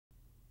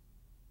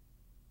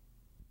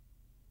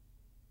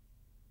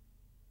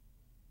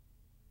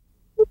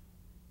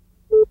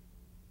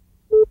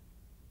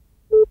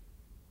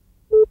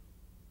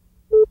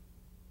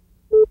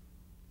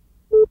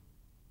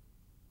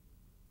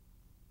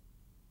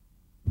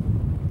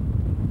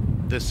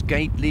This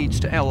gate leads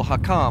to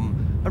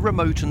al-Hakam, a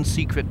remote and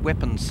secret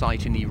weapons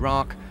site in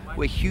Iraq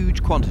where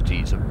huge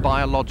quantities of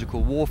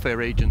biological warfare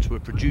agents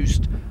were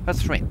produced, a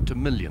threat to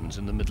millions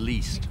in the Middle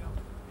East.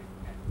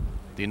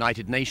 The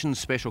United Nations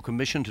Special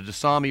Commission to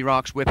disarm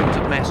Iraq's weapons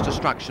of mass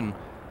destruction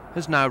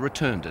has now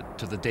returned it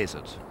to the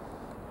desert.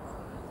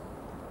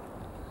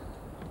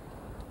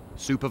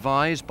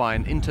 Supervised by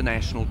an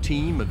international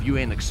team of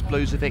UN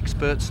explosive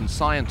experts and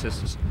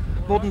scientists,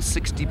 more than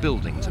 60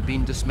 buildings have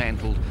been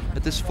dismantled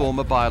at this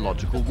former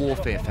biological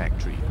warfare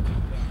factory.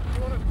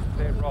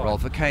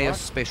 Rolf Akeas,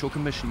 Special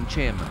Commission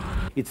Chairman.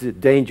 It's a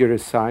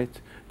dangerous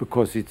site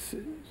because it's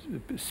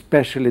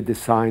specially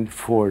designed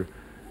for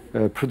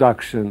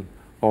production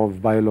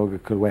of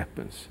biological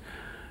weapons.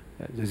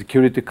 The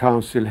Security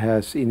Council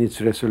has in its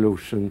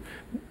resolutions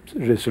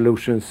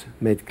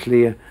made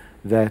clear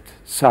that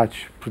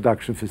such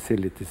production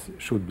facilities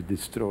should be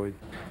destroyed.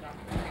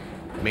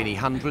 Many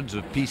hundreds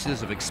of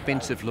pieces of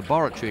expensive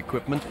laboratory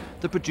equipment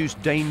that produce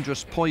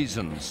dangerous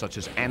poisons such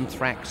as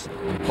anthrax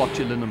and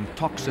botulinum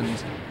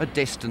toxins are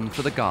destined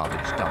for the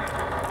garbage dump.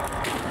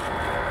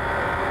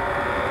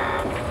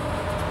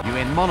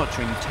 UN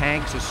monitoring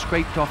tags are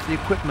scraped off the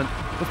equipment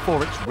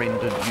before it's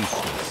rendered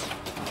useless.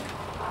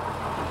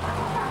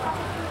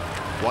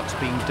 What's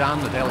being done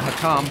at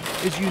al-Hakam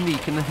is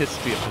unique in the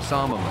history of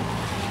disarmament.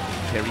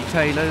 Terry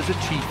Taylor is a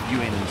chief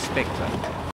UN inspector.